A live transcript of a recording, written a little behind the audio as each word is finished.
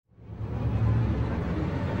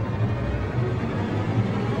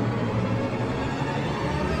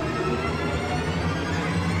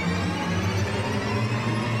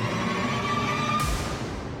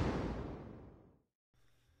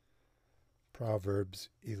Proverbs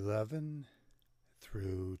 11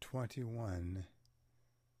 through 21,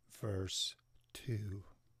 verse 2.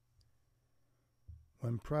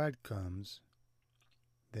 When pride comes,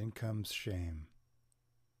 then comes shame,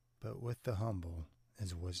 but with the humble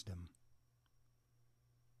is wisdom.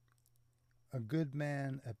 A good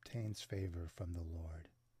man obtains favor from the Lord,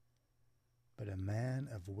 but a man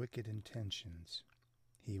of wicked intentions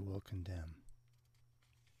he will condemn.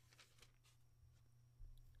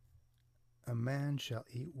 A man shall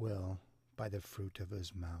eat well by the fruit of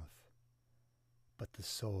his mouth, but the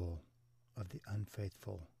soul of the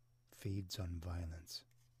unfaithful feeds on violence.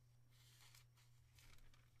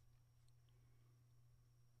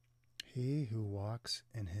 He who walks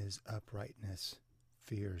in his uprightness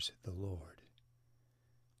fears the Lord,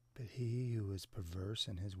 but he who is perverse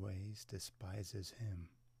in his ways despises him.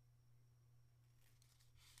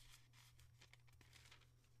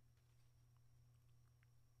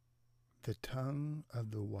 The tongue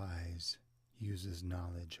of the wise uses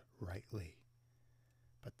knowledge rightly,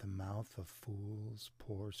 but the mouth of fools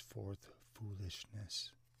pours forth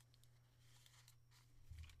foolishness.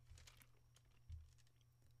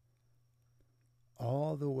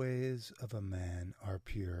 All the ways of a man are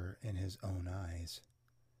pure in his own eyes,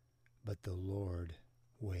 but the Lord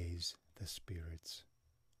weighs the spirits.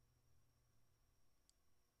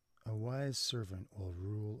 A wise servant will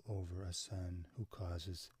rule over a son who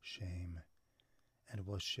causes shame, and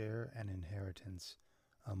will share an inheritance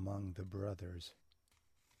among the brothers.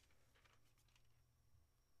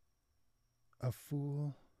 A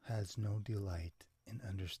fool has no delight in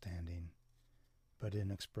understanding, but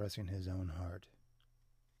in expressing his own heart.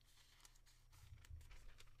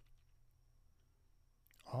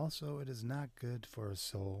 Also, it is not good for a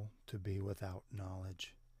soul to be without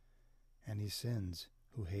knowledge, and he sins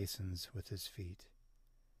who hastens with his feet.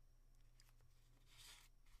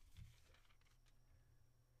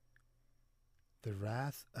 The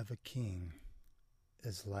wrath of a king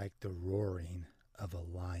is like the roaring of a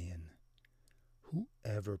lion.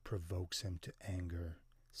 Whoever provokes him to anger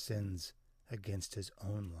sins against his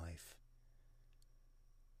own life.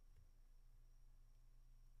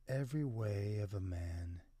 Every way of a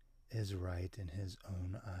man is right in his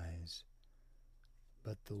own eyes,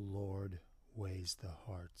 but the Lord weighs the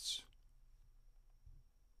hearts.